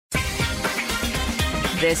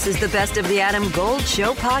This is the Best of the Adam Gold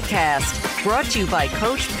Show podcast, brought to you by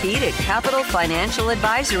Coach Pete at Capital Financial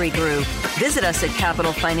Advisory Group. Visit us at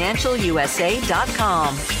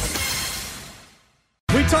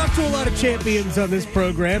capitalfinancialusa.com. We talked to a lot of champions on this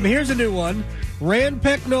program. Here's a new one. Rand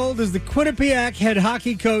Pecknold is the Quinnipiac head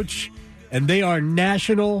hockey coach, and they are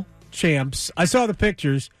national champs. I saw the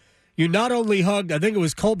pictures. You not only hugged, I think it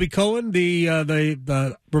was Colby Cohen,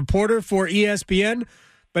 the reporter for ESPN,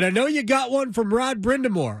 but I know you got one from Rod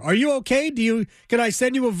Brind'Amour. Are you okay? Can I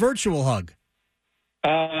send you a virtual hug?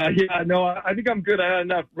 I think I'm good. I had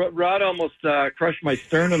enough. Rod almost crushed my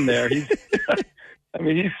sternum there. He's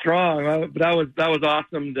strong. But that was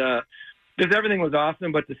awesome. Just everything was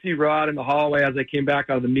awesome. But to see Rod in the hallway as I came back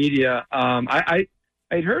out of the media, I'd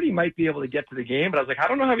heard he might be able to get to the game, but I was like, I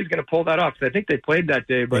don't know how he's going to pull that off, because I think they played that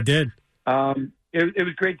day. But they did. It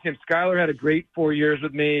was great to see him. Skylar had a great 4 years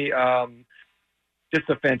with me. Just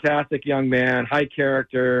a fantastic young man, high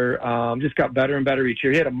character, just got better and better each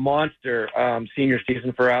year. He had a monster senior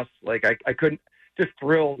season for us. Like, I couldn't, just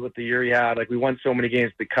thrilled with the year he had. Like, we won so many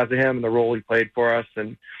games because of him and the role he played for us.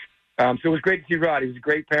 And so it was great to see Rod. He was a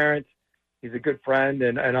great parent. He's a good friend,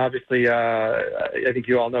 and obviously, I think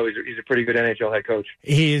you all know he's a pretty good NHL head coach.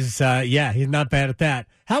 He's not bad at that.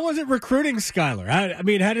 How was it recruiting Skylar?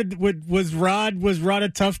 Was Rod a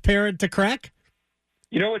tough parent to crack?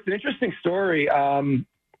 You know, it's an interesting story. I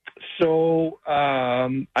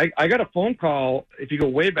got a phone call, if you go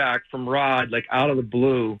way back, from Rod, like out of the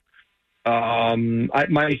blue. My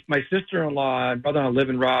sister-in-law and brother-in-law live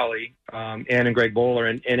in Raleigh, Ann and Greg Bowler,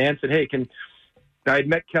 and Ann said, hey, I'd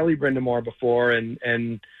met Kelly Brind'Amour before,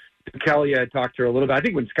 and Kelly, I talked to her a little bit. I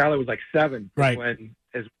think when Skylar was like 7, right, when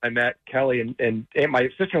I met Kelly, and my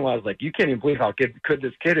sister-in-law was like, you can't even believe how good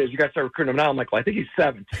this kid is. You guys start recruiting him now. I'm like, well, I think he's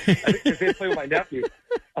 7. I think they play with my nephew.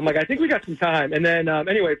 I'm like, I think we got some time. And then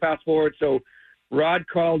anyway, fast forward. So Rod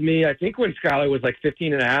called me, I think when Skylar was like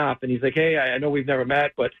 15 and a half, and he's like, hey, I know we've never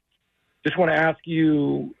met, but just want to ask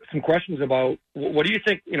you some questions about what do you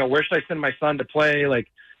think, where should I send my son to play? Like,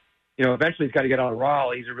 eventually he's got to get out of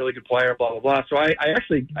Raleigh. He's a really good player, blah, blah, blah. So I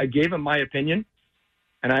gave him my opinion,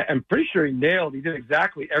 and I'm pretty sure he nailed. He did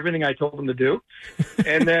exactly everything I told him to do.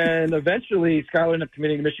 And then eventually Skylar ended up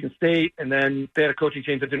committing to Michigan State, and then they had a coaching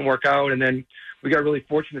change that didn't work out. And then we got really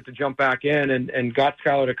fortunate to jump back in and got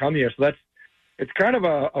Skylar to come here. So it's kind of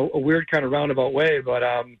a weird kind of roundabout way. But,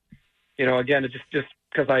 again, it's just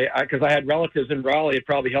because I had relatives in Raleigh, it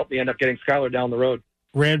probably helped me end up getting Skylar down the road.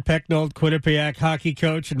 Rand Pecknold, Quinnipiac hockey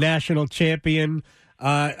coach, national champion.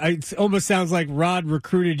 It almost sounds like Rod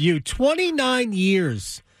recruited you. 29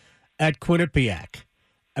 years at Quinnipiac.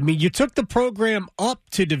 I mean, you took the program up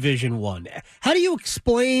to Division I. How do you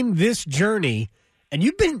explain this journey? And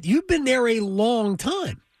you've been there a long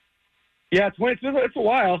time. Yeah, it's a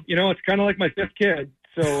while. It's kind of like my 5th kid.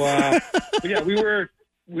 So, yeah, we were,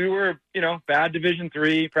 bad Division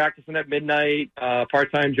III, practicing at midnight,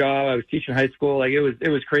 part-time job. I was teaching high school. Like, it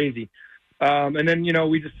was crazy. And then,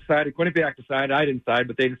 we just decided, Quinnipiac decided, I didn't decide,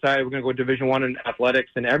 but they decided we're going to go Division I in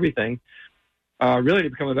athletics and everything, really to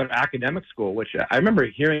become a better academic school, which I remember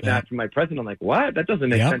hearing that from my president. I'm like, what? That doesn't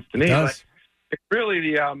make sense to me. But it's really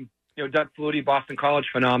the, Doug Flutie, Boston College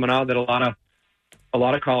phenomena that a lot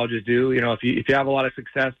of colleges do. If you have a lot of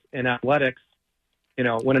success in athletics,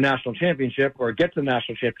 win a national championship or get to the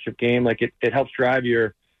national championship game, like it helps drive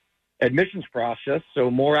your admissions process. So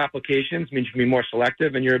more applications means you can be more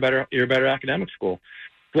selective, and you're a better academic school.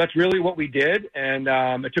 So that's really what we did, and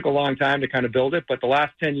it took a long time to kind of build it. But the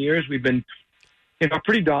last 10 years, we've been,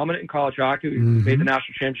 pretty dominant in college hockey. We made the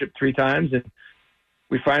national championship 3 times, and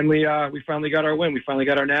we finally got our win. We finally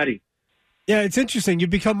got our natty. Yeah, it's interesting. You've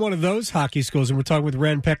become one of those hockey schools, and we're talking with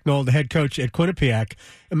Rand Pecknold, the head coach at Quinnipiac.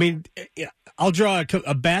 I mean, I'll draw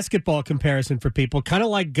a basketball comparison for people, kind of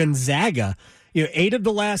like Gonzaga. 8 of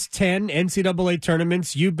the last 10 NCAA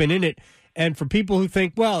tournaments, you've been in it. And for people who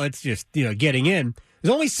think, well, it's just getting in,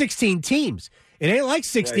 there's only 16 teams. It ain't like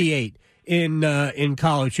 68 in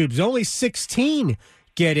college hoops. There's only 16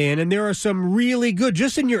 get in, and there are some really good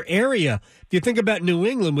just in your area. If you think about New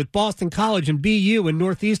England with Boston College and BU and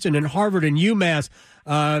Northeastern and Harvard and UMass,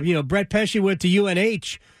 Brett Pesce went to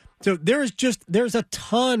UNH. So there's a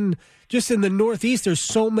ton just in the Northeast. There's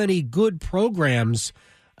so many good programs.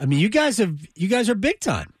 I mean, you guys are big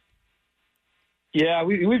time. Yeah,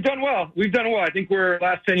 we've done well. I think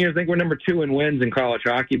last 10 years, I think we're number 2 in wins in college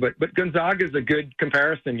hockey. But Gonzaga is a good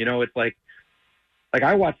comparison. It's like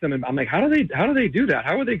I watch them and I'm like, how do they do that?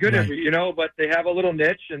 How are they good But they have a little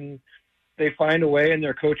niche and they find a way, and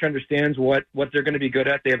their coach understands what they're going to be good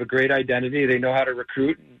at. They have a great identity. They know how to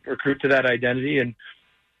recruit to that identity. And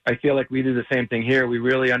I feel like we do the same thing here. We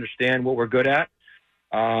really understand what we're good at.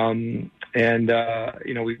 We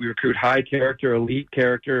recruit high character, elite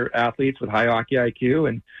character athletes with high hockey IQ,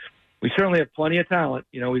 and we certainly have plenty of talent.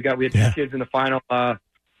 We had 2 kids in the final 10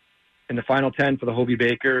 for the Hobie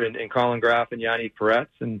Baker and Colin Graff and Yanni Peretz,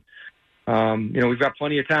 and we've got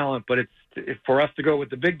plenty of talent, but it's for us to go with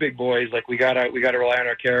the big boys. Like we gotta rely on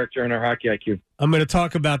our character and our hockey IQ. I'm going to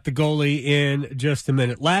talk about the goalie in just a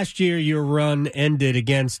minute. Last year, your run ended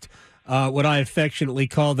against what I affectionately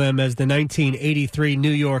call them as the 1983 New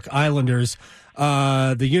York Islanders.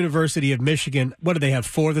 The University of Michigan. What do they have?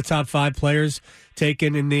 4 of the top 5 players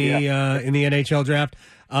taken in the NHL draft.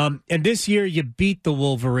 And this year, you beat the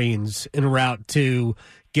Wolverines en route to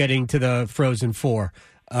getting to the Frozen Four.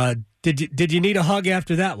 Did you need a hug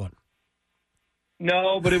after that one?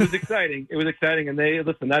 No, but it was exciting. It was exciting, and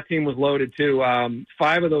that team was loaded too.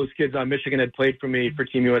 5 of those kids on Michigan had played for me for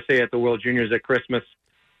Team USA at the World Juniors at Christmas.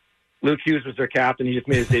 Luke Hughes was their captain. He just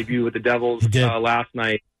made his debut with the Devils last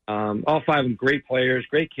night. All 5 of them great players,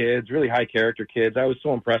 great kids, really high character kids. I was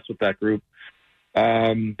so impressed with that group.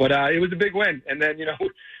 But it was a big win, and then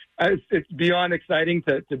it's beyond exciting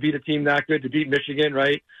to beat a team that good, to beat Michigan,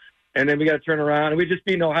 right? And then we got to turn around, and we just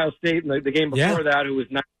beat Ohio State in the game before that, who was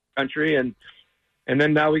not country, and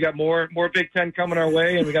then now we got more Big Ten coming our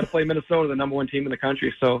way, and we got to play Minnesota, the number 1 team in the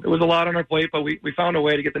country. So it was a lot on our plate, but we found a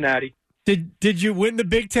way to get the Natty. Did you win the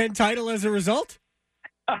Big Ten title as a result?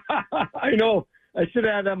 I know. I should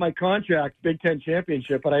have had that in my contract, Big Ten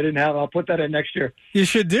championship, but I didn't have it. I'll put that in next year. You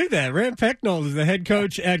should do that. Rand Pecknold is the head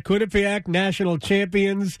coach at Quinnipiac, national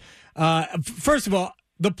champions. First of all,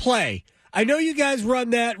 the play. I know you guys run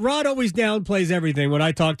that. Rod always downplays everything when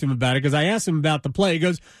I talk to him about it because I asked him about the play. He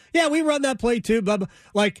goes, yeah, we run that play too, blah, blah.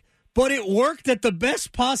 But it worked at the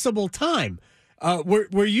best possible time.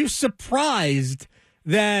 Were you surprised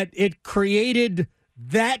that it created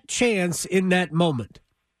that chance in that moment?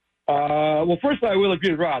 Well, first I will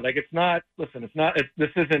agree with Rod. This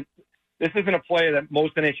isn't a play that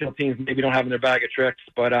most NHL teams maybe don't have in their bag of tricks,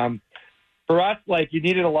 but for us, you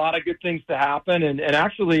needed a lot of good things to happen. And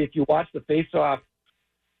actually, if you watch the face-off,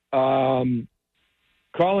 Colin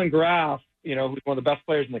Graff, who's one of the best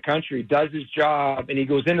players in the country, does his job, and he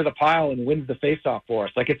goes into the pile and wins the face-off for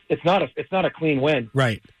us. It's not a clean win.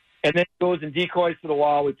 Right. And then he goes and decoys to the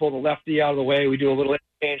wall. We pull the lefty out of the way. We do a little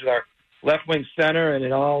interchange with our left wing center, and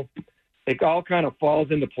it all kind of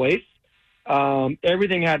falls into place.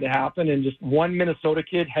 Everything had to happen, and just one Minnesota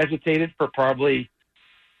kid hesitated for probably,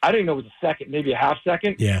 I don't even know if it was a second, maybe a half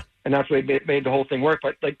second. Yeah. And that's what made the whole thing work.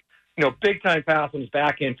 But, big time pass on his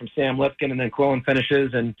back end from Sam Lipkin, and then Quillen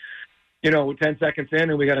finishes. And, 10 seconds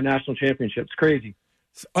in, and we got a national championship. It's crazy.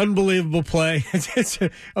 It's unbelievable play.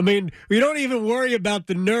 We don't even worry about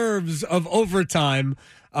the nerves of overtime.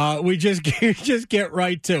 We just get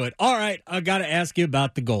right to it. All right, I got to ask you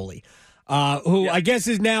about the goalie, who I guess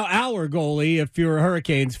is now our goalie if you're a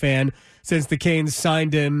Hurricanes fan, since the Canes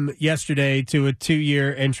signed him yesterday to a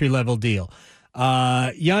 2-year entry-level deal.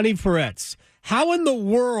 Yanni Peretz. How in the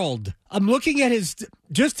world, I'm looking at his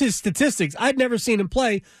statistics. I'd never seen him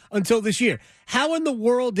play until this year. How in the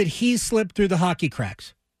world did he slip through the hockey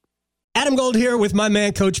cracks? Adam Gold here with my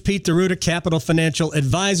man, Coach Pete DeRuta, Capital Financial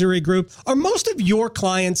Advisory Group. Are most of your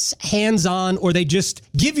clients hands-on, or they just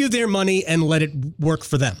give you their money and let it work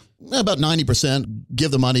for them? About 90%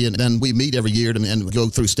 give the money, and then we meet every year and go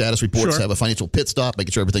through status reports, have a financial pit stop,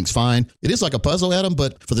 making sure everything's fine. It is like a puzzle, Adam,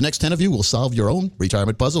 but for the next 10 of you, we'll solve your own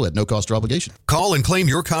retirement puzzle at no cost or obligation. Call and claim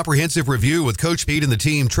your comprehensive review with Coach Pete and the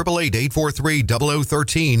team,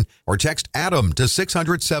 888-843-0013, or text ADAM to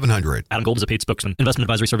 600-700. Adam Gold is a paid spokesman. Investment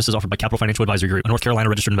advisory services offered by Capital Financial Advisory Group, a North Carolina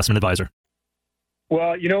registered investment advisor.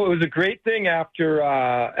 Well, it was a great thing after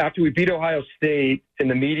we beat Ohio State in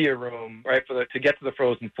the media room, right, to get to the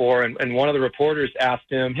Frozen Four, and one of the reporters asked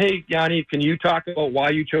him, "Hey, Yanni, can you talk about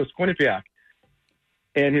why you chose Quinnipiac?"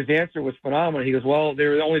 And his answer was phenomenal. He goes, "Well, they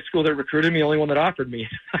were the only school that recruited me, the only one that offered me."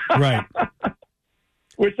 Right.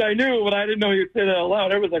 Which I knew, but I didn't know he would say that out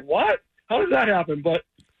loud. Everyone's like, "What? How does that happen?" But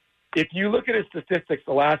if you look at his statistics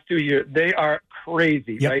the last 2 years, they are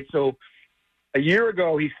crazy, right? So a year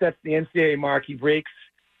ago, he sets the NCAA mark. He breaks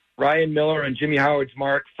Ryan Miller and Jimmy Howard's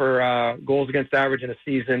mark for goals against average in a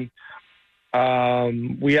season.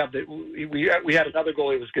 We had another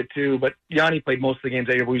goalie that was good too, but Yanni played most of the games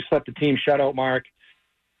that year. We set the team shutout mark,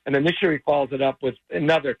 and then this year he follows it up with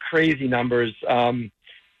another crazy numbers.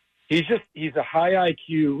 He's a high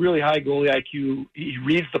IQ, really high goalie IQ. He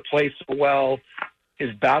reads the play so well.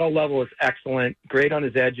 His battle level is excellent. Great on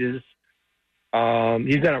his edges.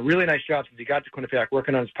 He's done a really nice job since he got to Quinnipiac,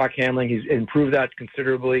 working on his puck handling. He's improved that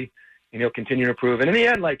considerably, and he'll continue to improve. And in the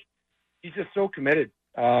end, he's just so committed.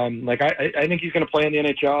 I think he's going to play in the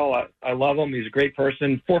NHL. I love him. He's a great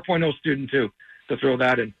person. 4.0 student too, to throw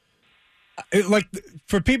that in.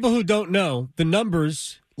 For people who don't know, the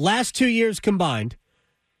numbers, last 2 years combined,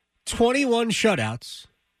 21 shutouts,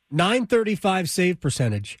 .935 save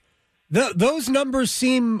percentage. Those numbers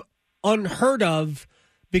seem unheard of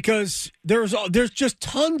because there's just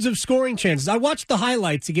tons of scoring chances. I watched the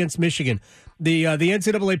highlights against Michigan. The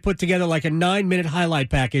NCAA put together like a 9-minute highlight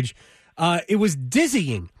package. It was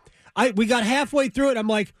dizzying. We got halfway through it. I'm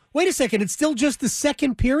like, wait a second, it's still just the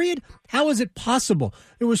second period? How is it possible?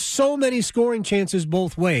 There were so many scoring chances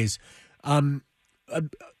both ways.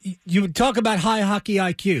 You talk about high hockey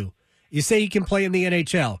IQ. You say he can play in the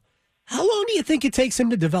NHL. How long do you think it takes him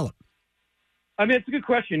to develop? I mean, it's a good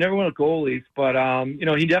question. You never want goalies, but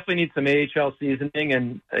he definitely needs some AHL seasoning,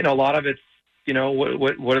 and a lot of it's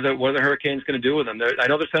what are the Hurricanes going to do with him? I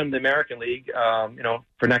know they're sending him to the American League,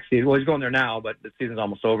 for next season. Well, he's going there now, but the season's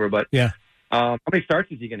almost over. But yeah, how many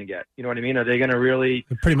starts is he going to get? You know what I mean? Are they going to really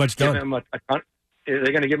pretty much give done. him a ton? Are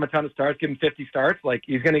they going to give him a ton of starts? Give him 50 starts? Like,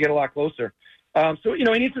 he's going to get a lot closer. So he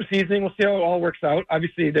needs some seasoning. We'll see how it all works out.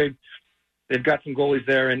 Obviously, they've got some goalies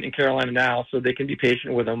there in Carolina now, so they can be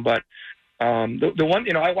patient with him. But the one,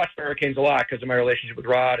 I watch the Hurricanes a lot because of my relationship with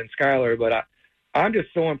Rod and Skyler, but I'm just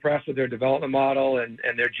so impressed with their development model, and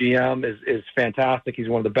their GM is fantastic. He's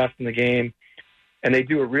one of the best in the game, and they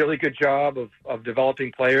do a really good job of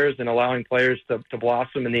developing players and allowing players to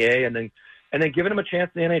blossom in the A, and then giving them a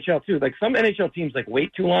chance in the NHL too. Like, some NHL teams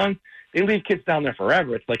wait too long. They leave kids down there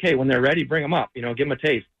forever. It's like, hey, when they're ready, bring them up. Give them a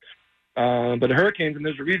taste. But the Hurricanes, and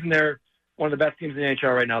there's a reason they're one of the best teams in the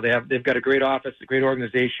NHL right now. They've got a great office, a great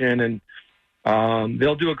organization, and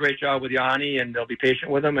they'll do a great job with Yanni, and they'll be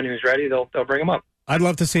patient with him. And when he's ready, they'll bring him up. I'd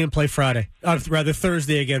love to see him play Friday, rather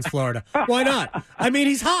Thursday against Florida. Why not? I mean,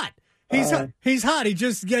 he's hot. He's hot.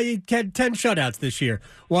 He had 10 shutouts this year.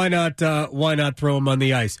 Why not throw him on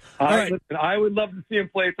the ice? All right. Listen, I would love to see him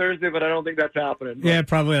play Thursday, but I don't think that's happening. But. Yeah,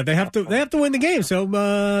 probably not. They have to win the game, so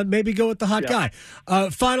maybe go with the hot guy.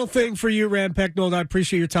 Final thing for you, Rand Pecknold. I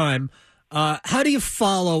appreciate your time. How do you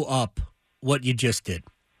follow up what you just did?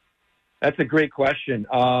 That's a great question.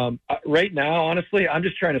 Right now, honestly, I'm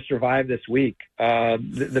just trying to survive this week.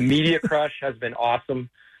 The media crush has been awesome.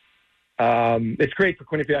 It's great for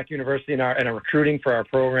Quinnipiac University and our recruiting for our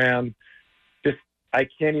program. I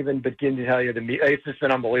can't even begin to tell you it's just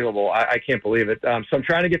been unbelievable. I can't believe it. So I'm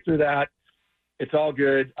trying to get through that. It's all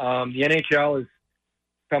good. The NHL is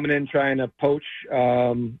coming in trying to poach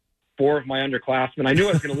 4 of my underclassmen. I knew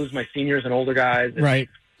I was going to lose my seniors and older guys, right?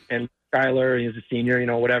 And Skyler, he's a senior,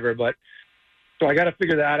 whatever. But so I got to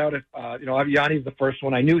figure that out. If Yanni's the first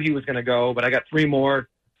one. I knew he was going to go, but I got 3 more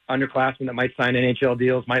underclassmen that might sign NHL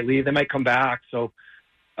deals, might leave, they might come back. So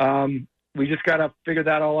we just got to figure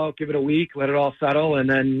that all out, give it a week, let it all settle, and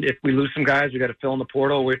then if we lose some guys, we got to fill in the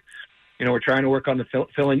portal. We're trying to work on the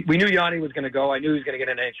filling. We knew Yanni was going to go. I knew he was going to get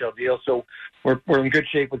an NHL deal, so we're in good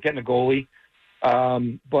shape with getting a goalie.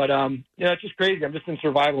 It's just crazy. I'm just in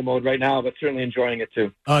survival mode right now, but certainly enjoying it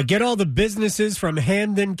too. Get all the businesses from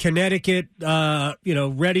Hamden, Connecticut,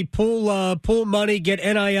 ready, pool money, get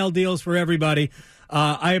NIL deals for everybody.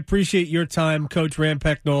 I appreciate your time, Coach Rand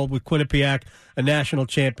Pecknold with Quinnipiac, a national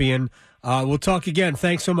champion. We'll talk again.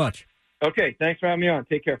 Thanks so much. Okay. Thanks for having me on.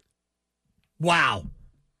 Take care. Wow.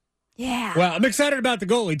 Yeah. Well, I'm excited about the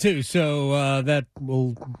goalie too. So I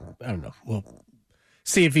don't know. We'll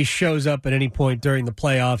see if he shows up at any point during the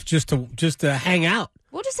playoffs just to hang out.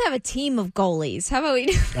 We'll just have a team of goalies. How about we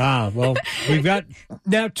do? Well, we've got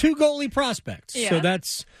now 2 goalie prospects. Yeah. So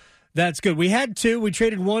that's good. We had 2. We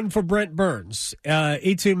traded 1 for Brent Burns.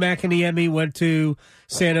 Etu Makiniemi went to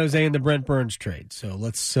San Jose in the Brent Burns trade. So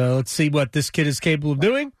let's see what this kid is capable of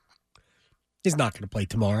doing. He's not going to play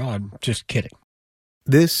tomorrow. I'm just kidding.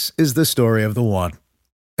 This is the story of the one.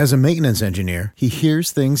 As a maintenance engineer, he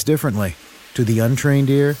hears things differently. To the untrained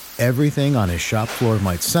ear, everything on his shop floor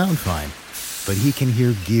might sound fine, but he can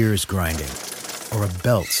hear gears grinding or a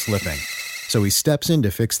belt slipping. So he steps in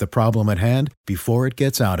to fix the problem at hand before it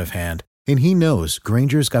gets out of hand. And he knows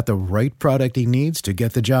Grainger's got the right product he needs to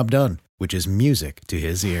get the job done, which is music to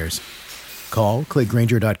his ears. Call, click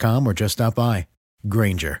Grainger.com, or just stop by.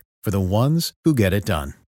 Grainger, for the ones who get it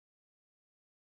done.